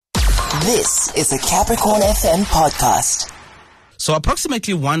This is a Capricorn FM podcast. So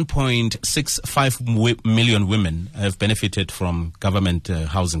approximately 1.65 million women have benefited from government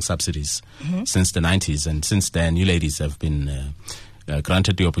housing subsidies since the 90s. And since then, you ladies have been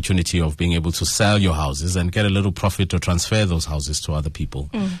granted the opportunity of being able to sell your houses and get a little profit or transfer those houses to other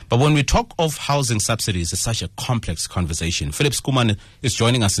people. But when we talk of housing subsidies, it's such a complex conversation. Phillip Schoeman is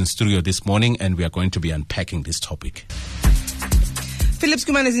joining us in studio this morning, and we are going to be unpacking this topic. Phillip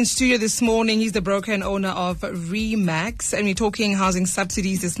Schoeman is in studio this morning. He's the broker and owner of Remax, and we're talking housing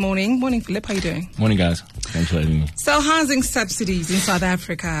subsidies this morning. Morning, Phillip. How are you doing? Morning, guys. Thanks for having me. So, housing subsidies in South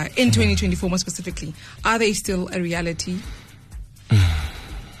Africa in 2024, more specifically, are they still a reality?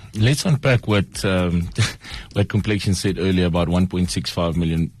 Let's unpack what Complexion said earlier about 1.65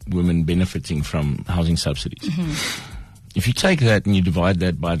 million women benefiting from housing subsidies. If you take that and you divide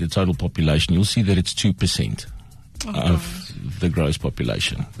that by the total population, you'll see that it's 2% of the gross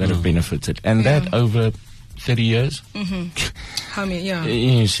population that have benefited, and that over 30 years. How many? Yeah,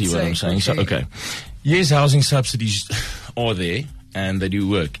 you see what I'm saying. So, okay, yes, housing subsidies are there and they do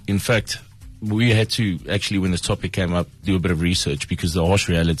work. In fact, we had to actually, when this topic came up, do a bit of research, because the harsh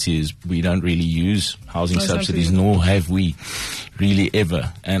reality is we don't really use housing subsidies, nor have we really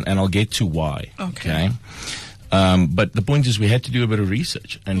ever, and I'll get to why. Okay. But the point is, we had to do a bit of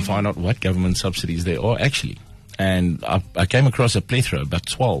research and find out what government subsidies there are actually. And I came across a plethora, about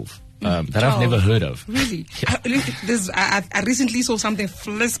 12, that I've never heard of. Really? I recently saw something,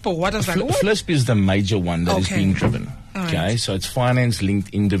 FLSP. What is that? FLSP is the major one that is being driven. Okay, so it's finance-linked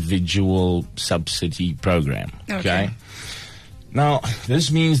individual subsidy program. Okay. Now,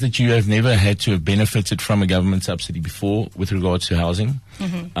 this means that you have never had to have benefited from a government subsidy before with regards to housing.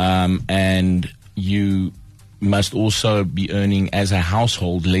 And you must also be earning as a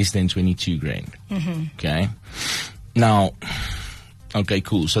household less than 22 grand. Okay. Now, okay,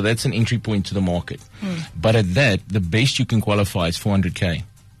 cool. So that's an entry point to the market. But at that, the best you can qualify is 400K.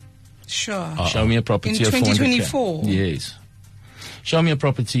 Sure. Show me a property in of 2024. 400K. Yes. Show me a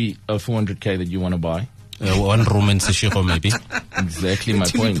property of 400K that you want to buy. One room in Seshego, maybe. Exactly my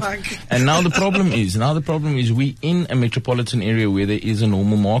point. And now the problem is we in a metropolitan area where there is a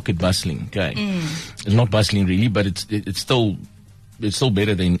normal market bustling. Okay, it's not bustling really, but it's still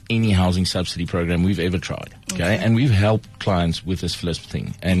better than any housing subsidy program we've ever tried. Okay, and we've helped clients with this FLSP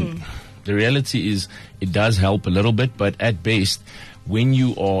thing. And the reality is, it does help a little bit, but at best, when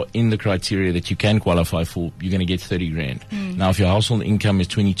you are in the criteria that you can qualify for, you're going to get 30 grand. Now, if your household income is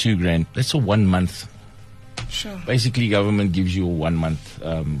 22 grand, that's a 1 month. Sure. Basically, government gives you a 1 month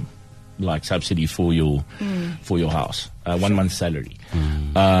like subsidy for your house, 1 month salary.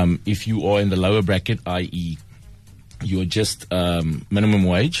 If you are in the lower bracket, i.e., you're just minimum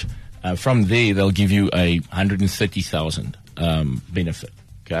wage, from there they'll give you a 130,000 benefit.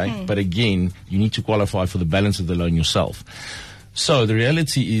 Okay, but again, you need to qualify for the balance of the loan yourself. So the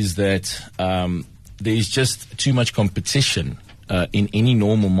reality is that there is just too much competition in any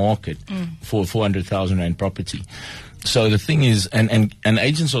normal market for 400,000 rand property. So the thing is, and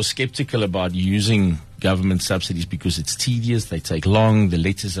agents are skeptical about using government subsidies because it's tedious, they take long, the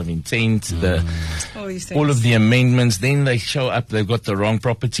letters of intent, all of the amendments, then they show up, they've got the wrong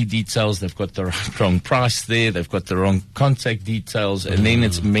property details, they've got the wrong price there, they've got the wrong contact details, and then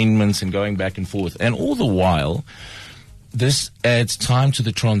it's amendments and going back and forth. And all the while, this adds time to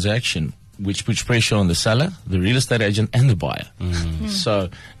the transaction, which puts pressure on the seller, the real estate agent, and the buyer. So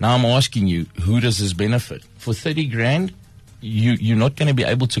now I'm asking you, who does this benefit? For 30 grand, you're not going to be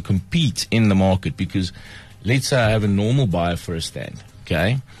able to compete in the market, because let's say I have a normal buyer for a stand,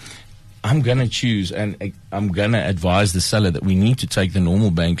 okay? I'm going to choose, and I'm going to advise the seller that we need to take the normal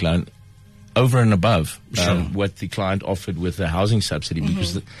bank loan over and above what the client offered with the housing subsidy,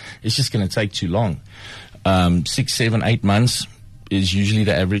 because it's just going to take too long. 6, 7, 8 months is usually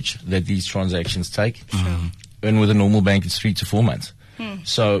the average that these transactions take. And with a normal bank, it's 3 to 4 months.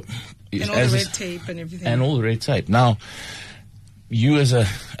 So, and all the red tape and everything. And all the red tape. Now, you as a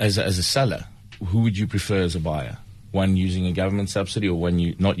seller, who would you prefer as a buyer? One using a government subsidy or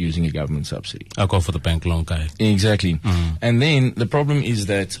one not using a government subsidy? I'll go for the bank loan guy. Exactly. And then the problem is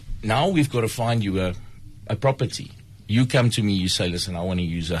that now we've got to find you a property. You come to me, you say, listen, I want to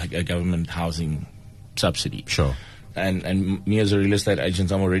use a government housing subsidy. Sure. And me as a real estate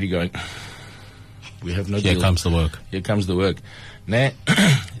agent, I'm already going, we have no deal. Here comes the work. Here comes the work. Now,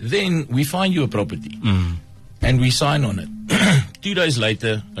 then we find you a property and we sign on it. 2 days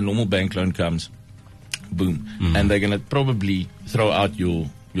later, a normal bank loan comes, boom, and they're going to probably throw out your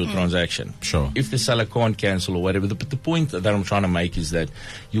transaction. Sure. If the seller can't cancel or whatever. But the point that I'm trying to make is that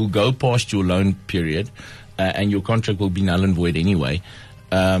you'll go past your loan period and your contract will be null and void anyway.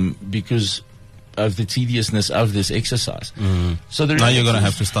 because of the tediousness of this exercise. So now you're going to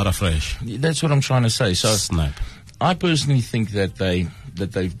have to start afresh. That's what I'm trying to say. So Snap. I personally think that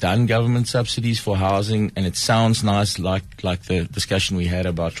they've done government subsidies for housing, and it sounds nice, like the discussion we had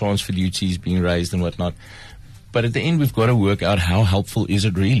about transfer duties being raised and whatnot. But at the end, we've got to work out how helpful is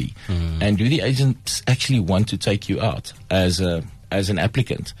it really, and do the agents actually want to take you out as an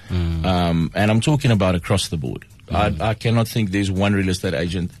applicant? And I'm talking about across the board. I cannot think there's one real estate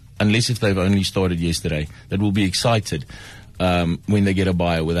agent, unless if they've only started yesterday, that will be excited when they get a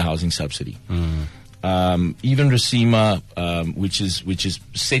buyer with a housing subsidy. Even Resima, which is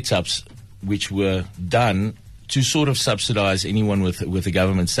setups which were done to sort of subsidize anyone with a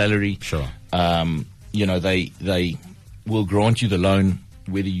government salary. Sure. They will grant you the loan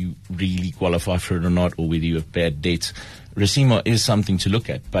whether you really qualify for it or not, or whether you have bad debts. Resima is something to look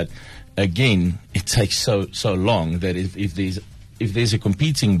at, but again, it takes so long that if there's a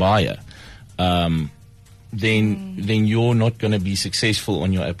competing buyer, then you're not going to be successful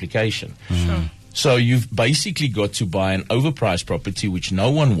on your application. Sure. So you've basically got to buy an overpriced property which no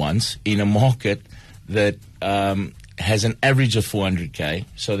one wants in a market that has an average of 400k,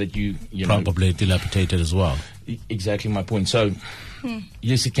 so that you probably dilapidated as well. Exactly my point. So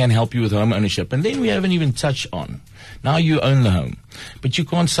yes, it can help you with home ownership, and then we haven't even touched on, now you own the home, but you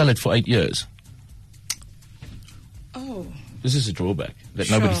can't sell it for 8 years. Oh, this is a drawback that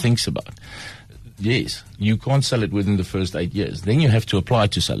nobody thinks about. Yes, you can't sell it within the first 8 years. Then you have to apply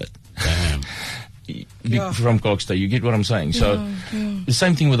to sell it. Damn. From Coxter, you get what I'm saying? So the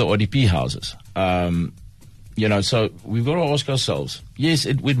same thing with the RDP houses. So we've got to ask ourselves, yes,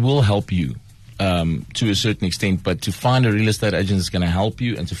 it will help you to a certain extent, but to find a real estate agent that's going to help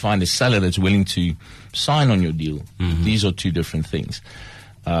you, and to find a seller that's willing to sign on your deal, these are two different things.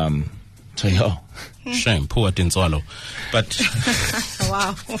 Shame, poor Tinswalo. But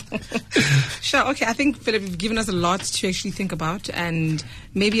wow. Sure. Okay. I think, Philip, you've given us a lot to actually think about, and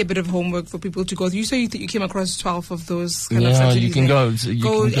maybe a bit of homework for people to go through. So you came across 12 of those kind of subsidies. You can go and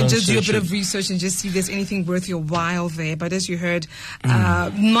just do a bit of research and just see if there's anything worth your while there. But as you heard,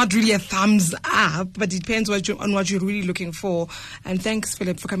 not really a thumbs up, but it depends on what you're really looking for. And thanks,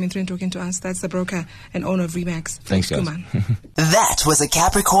 Philip, for coming through and talking to us. That's the broker and owner of Remax. Thanks, guys. That was a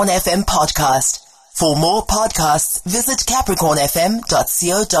Capricorn FM podcast. For more podcasts, visit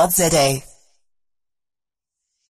capricornfm.co.za.